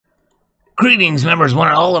Greetings, members, one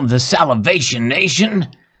and all of the Salivation Nation.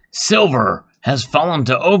 Silver has fallen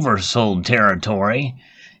to oversold territory,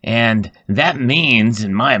 and that means,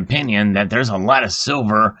 in my opinion, that there's a lot of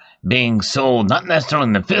silver being sold, not necessarily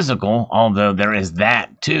in the physical, although there is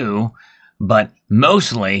that too, but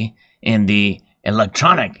mostly in the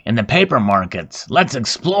electronic and the paper markets. Let's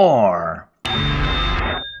explore.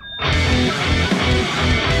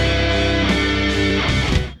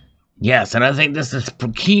 Yes, and I think this is the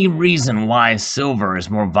key reason why silver is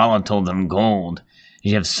more volatile than gold.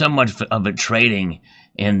 You have so much of it trading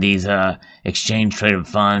in these exchange-traded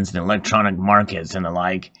funds and electronic markets and the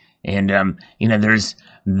like. And,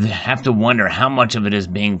 have to wonder how much of it is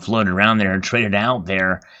being floated around there, traded out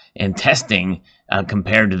there, and testing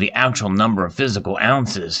compared to the actual number of physical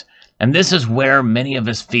ounces. And this is where many of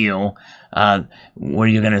us feel where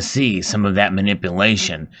you're going to see some of that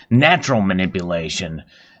manipulation, natural manipulation.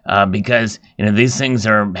 Because these things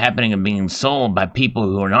are happening and being sold by people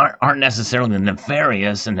who aren't necessarily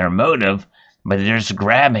nefarious in their motive, but they're just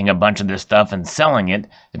grabbing a bunch of this stuff and selling it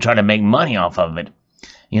to try to make money off of it.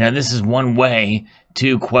 This is one way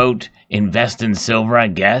to, quote, invest in silver, I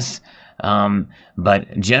guess.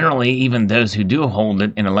 But generally, even those who do hold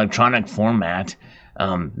it in electronic format,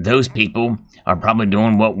 those people are probably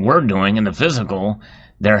doing what we're doing in the physical.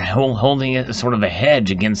 They're holding it as sort of a hedge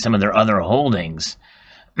against some of their other holdings.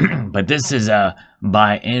 But this is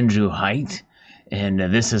by Andrew Height, and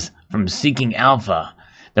this is from Seeking Alpha.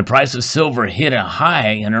 The price of silver hit a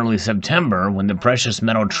high in early September when the precious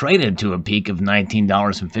metal traded to a peak of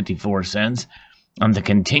 $19.54 on the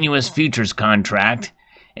continuous futures contract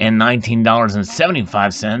and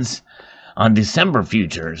 $19.75 on December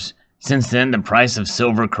futures. Since then, the price of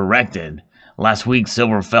silver corrected. Last week,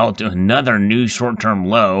 silver fell to another new short-term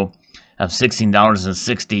low of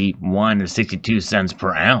 $16.61 to 62 cents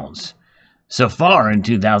per ounce. So far in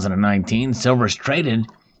 2019, silver's traded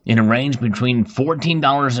in a range between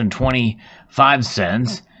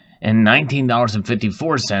 $14.25 and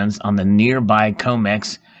 $19.54 on the nearby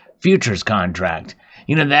COMEX futures contract.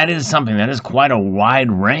 That is something that is quite a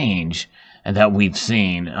wide range that we've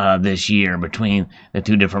seen this year between the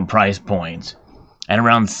two different price points. At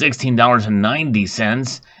around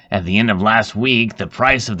 $16.90 at the end of last week, the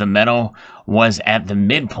price of the metal was at the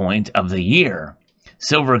midpoint of the year.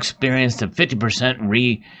 Silver experienced a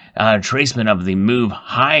 50% retracement of the move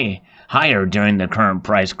higher during the current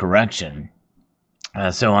price correction.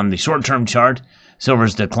 So on the short-term chart,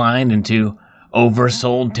 silver's declined into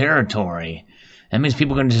oversold territory. That means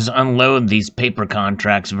people can just unload these paper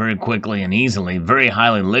contracts very quickly and easily, very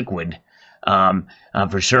highly liquid.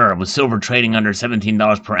 For sure. With silver trading under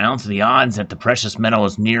 $17 per ounce, the odds that the precious metal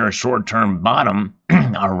is near a short-term bottom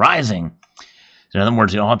are rising. So in other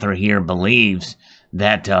words, the author here believes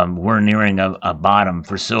that we're nearing a bottom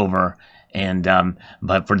for silver, and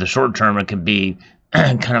but for the short term, it could be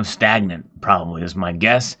kind of stagnant, probably, is my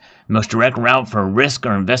guess. The most direct route for a risk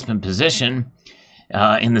or investment position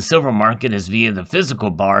in the silver market is via the physical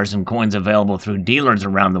bars and coins available through dealers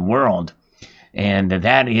around the world. And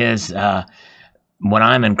that is what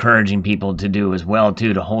I'm encouraging people to do as well,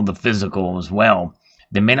 too, to hold the physical as well.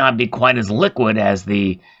 They may not be quite as liquid as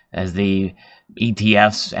the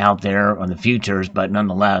ETFs out there on the futures, but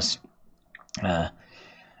nonetheless, the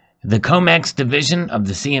COMEX division of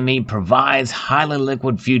the CME provides highly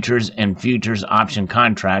liquid futures and futures option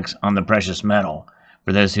contracts on the precious metal.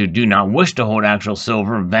 For those who do not wish to hold actual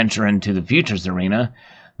silver and venture into the futures arena,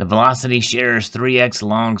 the Velocity shares 3x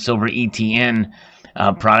long silver ETN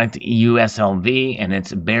product USLV and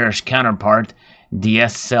its bearish counterpart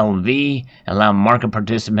DSLV allow market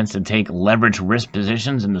participants to take leverage risk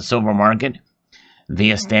positions in the silver market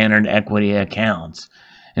via standard equity accounts.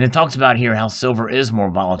 And it talks about here how silver is more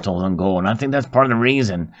volatile than gold, and I think that's part of the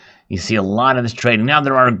reason you see a lot of this trading. Now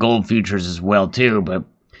there are gold futures as well too, but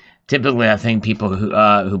typically I think people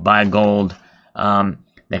who buy gold,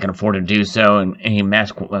 they can afford to do so in any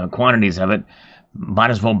mass quantities of it,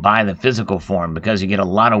 might as well buy the physical form because you get a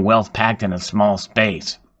lot of wealth packed in a small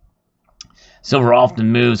space. Silver often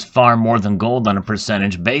moves far more than gold on a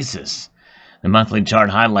percentage basis. The monthly chart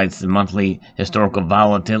highlights the monthly historical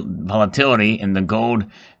volatility in the gold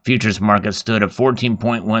futures market stood at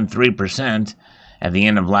 14.13% at the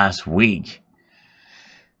end of last week.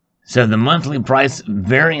 So the monthly price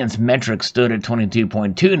variance metric stood at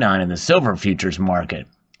 22.29 in the silver futures market.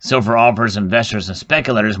 Silver offers investors and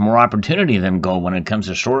speculators more opportunity than gold when it comes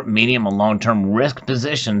to short, medium, and long-term risk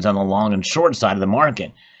positions on the long and short side of the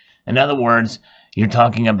market. In other words, you're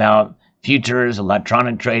talking about futures,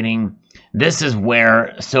 electronic trading. This is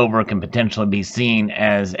where silver can potentially be seen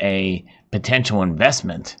as a potential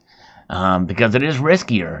investment. because it is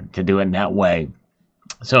riskier to do it that way.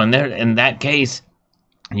 So in that case,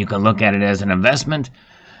 you can look at it as an investment.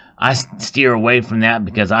 I steer away from that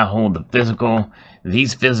because I hold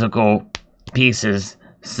these physical pieces,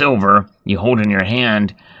 silver, you hold in your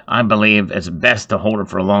hand. I believe it's best to hold it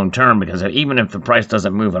for a long term, because even if the price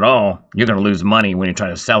doesn't move at all, you're going to lose money when you try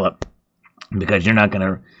to sell it, because you're not going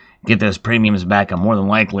to get those premiums back, and more than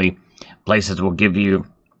likely places will give you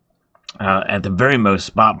at the very most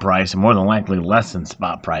spot price, and more than likely less than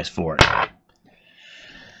spot price for it.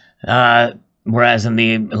 Whereas in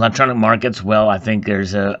the electronic markets, well, I think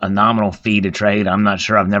there's a nominal fee to trade. I'm not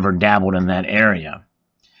sure. I've never dabbled in that area.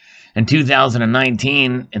 In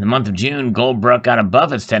 2019, in the month of June, gold broke out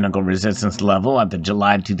above its technical resistance level at the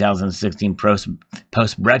July 2016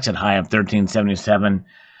 post-Brexit high of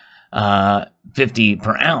 1377.50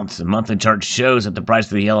 per ounce. The monthly chart shows that the price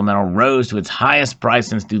of the yellow metal rose to its highest price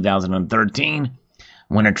since 2013,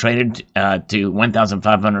 when it traded to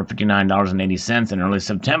 $1,559.80 in early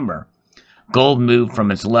September. Gold moved from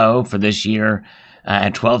its low for this year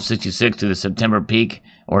at $12.66 to the September peak,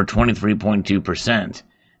 or 23.2%.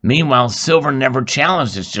 Meanwhile, silver never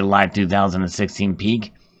challenged its July 2016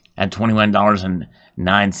 peak at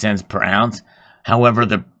 $21.09 per ounce. However,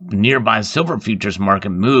 the nearby silver futures market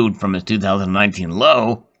moved from its 2019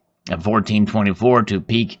 low at $14.24 to a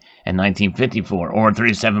peak at $19.54, or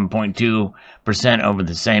 37.2% over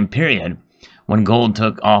the same period, when gold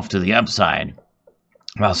took off to the upside.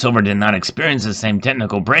 While silver did not experience the same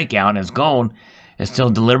technical breakout as gold, it still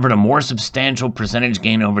delivered a more substantial percentage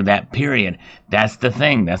gain over that period. That's the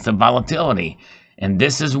thing. That's the volatility. And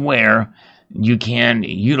this is where you can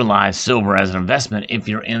utilize silver as an investment if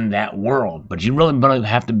you're in that world. But you really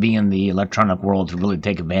have to be in the electronic world to really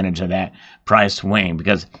take advantage of that price swing,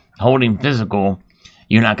 because holding physical,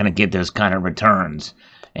 you're not going to get those kind of returns.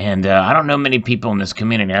 And I don't know many people in this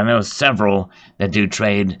community. I know several that do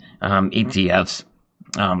trade ETFs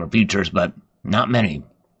or futures, but not many.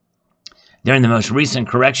 During the most recent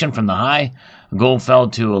correction from the high, gold fell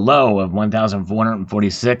to a low of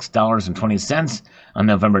 $1,446.20 on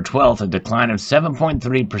November 12th, a decline of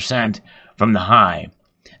 7.3% from the high.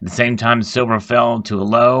 At the same time, silver fell to a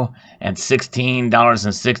low at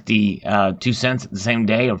 $16.62 at the same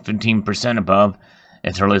day, or 15% above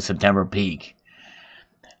its early September peak.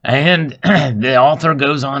 And the author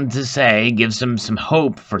goes on to say, gives them some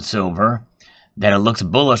hope for silver, that it looks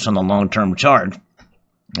bullish on the long-term chart.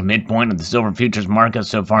 The midpoint of the silver futures market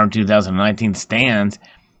so far in 2019 stands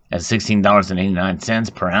at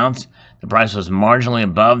 $16.89 per ounce. The price was marginally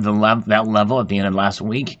above that level at the end of last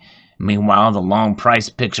week. Meanwhile, the long price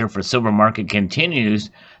picture for silver market continues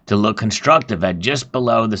to look constructive at just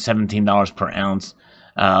below the $17 per ounce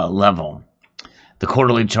level. The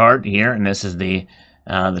quarterly chart here, and this is the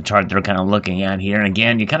chart they're kind of looking at here. And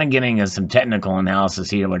again, you're kind of getting some technical analysis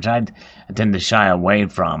here, which I tend to shy away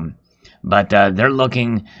from. But they're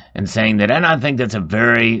looking and saying that, and I think that's a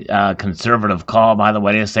very conservative call, by the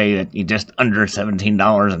way, to say that you just under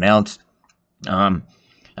 $17 an ounce.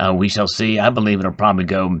 We shall see. I believe it'll probably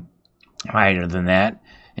go higher than that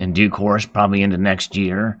in due course, probably into next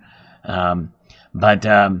year. But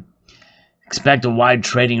expect a wide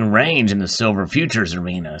trading range in the silver futures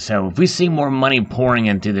arena. So if we see more money pouring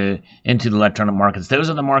into the electronic markets,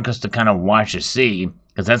 those are the markets to kind of watch and see,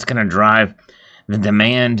 because that's going to drive the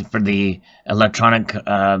demand for the electronic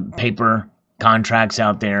paper contracts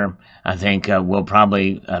out there. I think will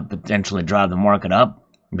probably potentially drive the market up,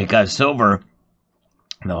 because silver,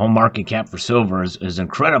 the whole market cap for silver is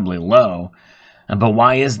incredibly low. But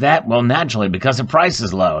why is that? Well, naturally, because the price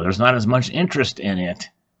is low. There's not as much interest in it.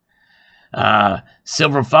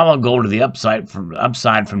 Silver followed gold to the upside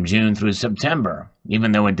from June through September.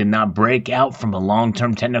 Even though it did not break out from a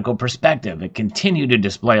long-term technical perspective, it continued to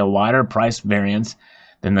display a wider price variance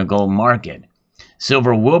than the gold market.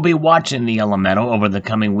 Silver will be watching the yellow metal over the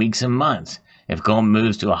coming weeks and months. If gold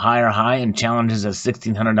moves to a higher high and challenges a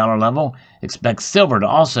 $1,600 level, expect silver to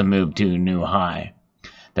also move to a new high.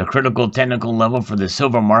 The critical technical level for the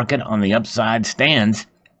silver market on the upside stands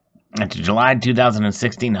at the July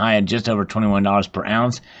 2016 high at just over $21 per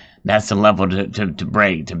ounce. That's the level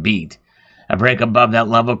to beat. A break above that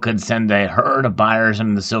level could send a herd of buyers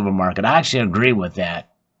into the silver market. I actually agree with that.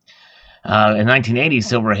 In 1980,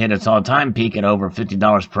 silver hit its all-time peak at over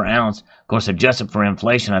 $50 per ounce. Of course, adjusted for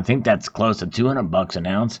inflation, I think that's close to $200 an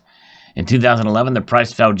ounce. In 2011, the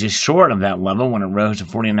price fell just short of that level when it rose to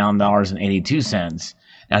 $49.82.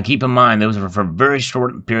 Now, keep in mind, those were for very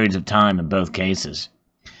short periods of time in both cases.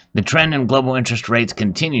 The trend in global interest rates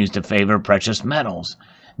continues to favor precious metals.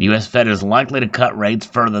 The U.S. Fed is likely to cut rates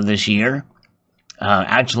further this year.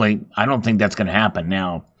 Actually, I don't think that's going to happen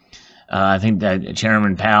now. I think that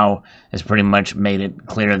Chairman Powell has pretty much made it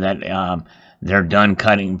clear that they're done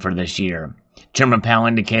cutting for this year. Chairman Powell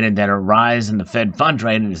indicated that a rise in the Fed funds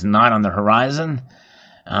rate is not on the horizon,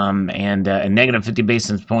 and a negative 50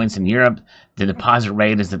 basis points in Europe. The deposit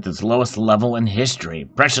rate is at its lowest level in history.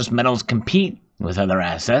 Precious metals compete with other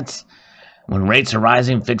assets. When rates are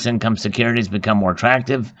rising, fixed income securities become more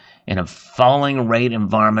attractive. In a falling rate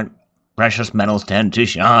environment, precious metals tend to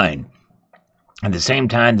shine. At the same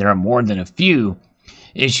time, there are more than a few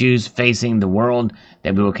issues facing the world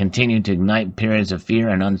that will continue to ignite periods of fear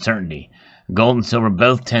and uncertainty. Gold and silver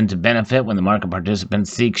both tend to benefit when the market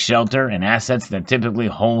participants seek shelter in assets that typically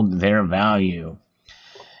hold their value.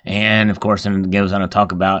 And, of course, it goes on to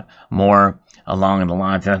talk about more along the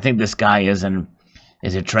lines. And I think this guy is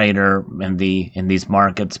a trader in these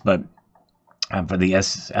markets, but for the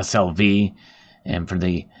SLV and for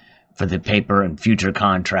the paper and future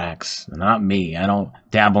contracts. Not me. I don't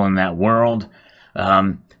dabble in that world,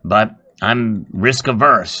 but I'm risk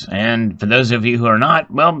averse. And for those of you who are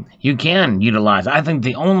not, well, you can utilize. I think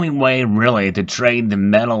the only way really to trade the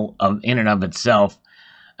metal in and of itself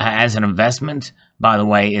as an investment, by the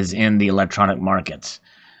way, is in the electronic markets.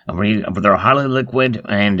 They're highly liquid,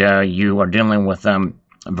 and you are dealing with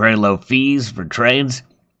very low fees for trades,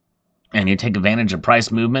 and you take advantage of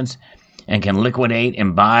price movements and can liquidate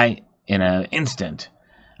and buy in an instant.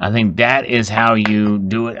 I think that is how you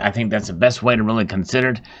do it. I think that's the best way to really consider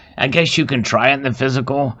it. I guess you can try it in the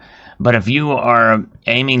physical, but if you are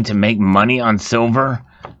aiming to make money on silver,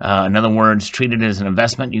 in other words, treat it as an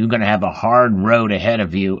investment, you're going to have a hard road ahead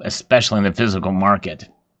of you, especially in the physical market.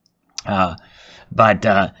 But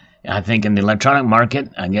I think in the electronic market,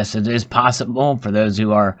 I guess it is possible for those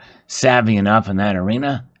who are savvy enough in that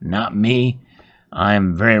arena. Not me.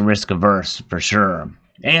 I'm very risk averse for sure.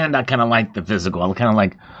 And I kind of like the physical. I kind of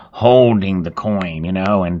like holding the coin,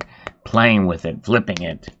 and playing with it, flipping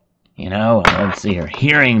it, Let's see here.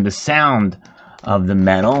 Hearing the sound of the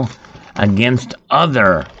metal against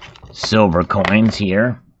other silver coins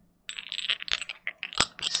here.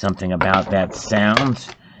 Something about that sound.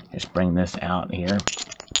 Just bring this out here.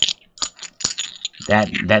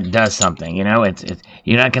 That does something, It's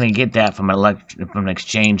you're not going to get that from an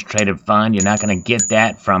exchange traded fund. You're not going to get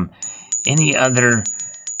that from any other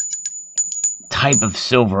type of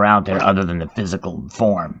silver out there other than the physical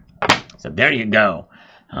form. So there you go.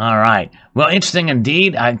 All right. Well, interesting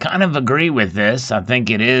indeed. I kind of agree with this. I think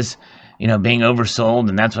it is, being oversold,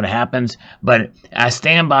 and that's what happens. But I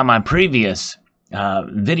stand by my previous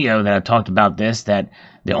video that I talked about this, that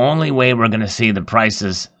the only way we're going to see the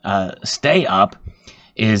prices stay up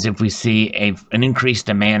is if we see an increased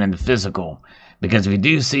demand in the physical. Because if we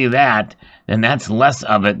do see that, then that's less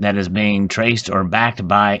of it that is being traced or backed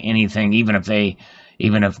by anything, even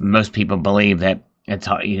if most people believe that it's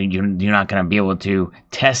you're not going to be able to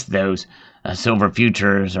test those silver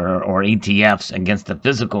futures or ETFs against the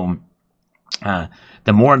physical.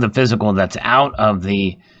 The more of the physical that's out of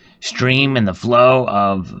the stream and the flow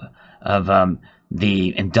of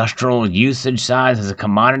the industrial usage size as a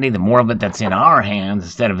commodity, the more of it that's in our hands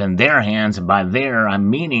instead of in their hands. And by there, I'm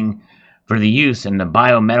meaning for the use in the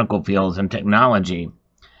biomedical fields and technology.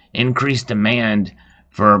 Increased demand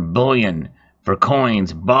for bullion, for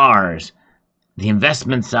coins, bars, the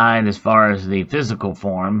investment side as far as the physical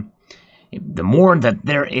form. The more that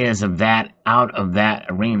there is of that out of that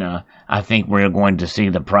arena, I think we're going to see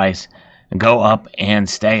the price go up and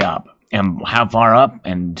stay up. And how far up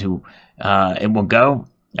and to it will go,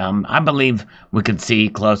 I believe we could see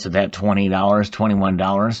close to that $20,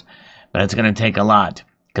 $21, but it's going to take a lot,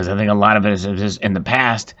 because I think a lot of it is just in the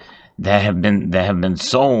past that have been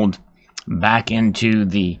sold back into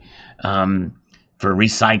the for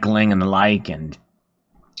recycling and the like, and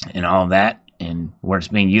all that, and where it's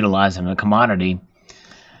being utilized in a commodity.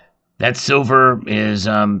 That silver is,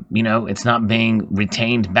 it's not being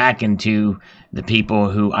retained back into the people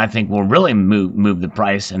who I think will really move the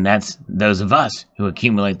price, and that's those of us who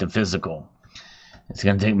accumulate the physical. It's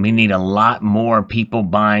going to take, we need a lot more people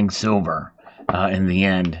buying silver in the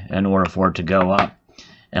end in order for it to go up.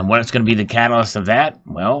 And what's going to be the catalyst of that?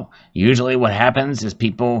 Well, usually what happens is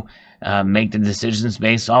people make the decisions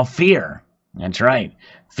based off fear. That's right.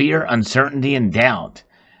 Fear, uncertainty, and doubt.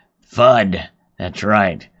 FUD. That's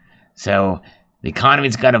right. So the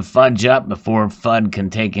economy's got to fudge up before FUD can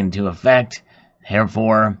take into effect.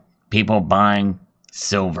 Therefore, people buying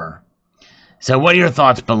silver. So what are your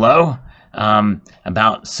thoughts below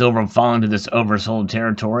about silver falling to this oversold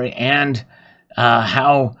territory, and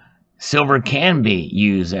how silver can be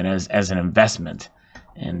used as an investment?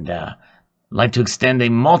 And I'd like to extend a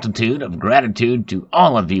multitude of gratitude to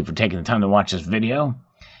all of you for taking the time to watch this video.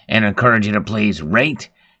 and encourage you to please rate,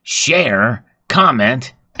 share,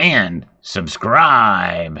 comment, and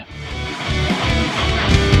subscribe.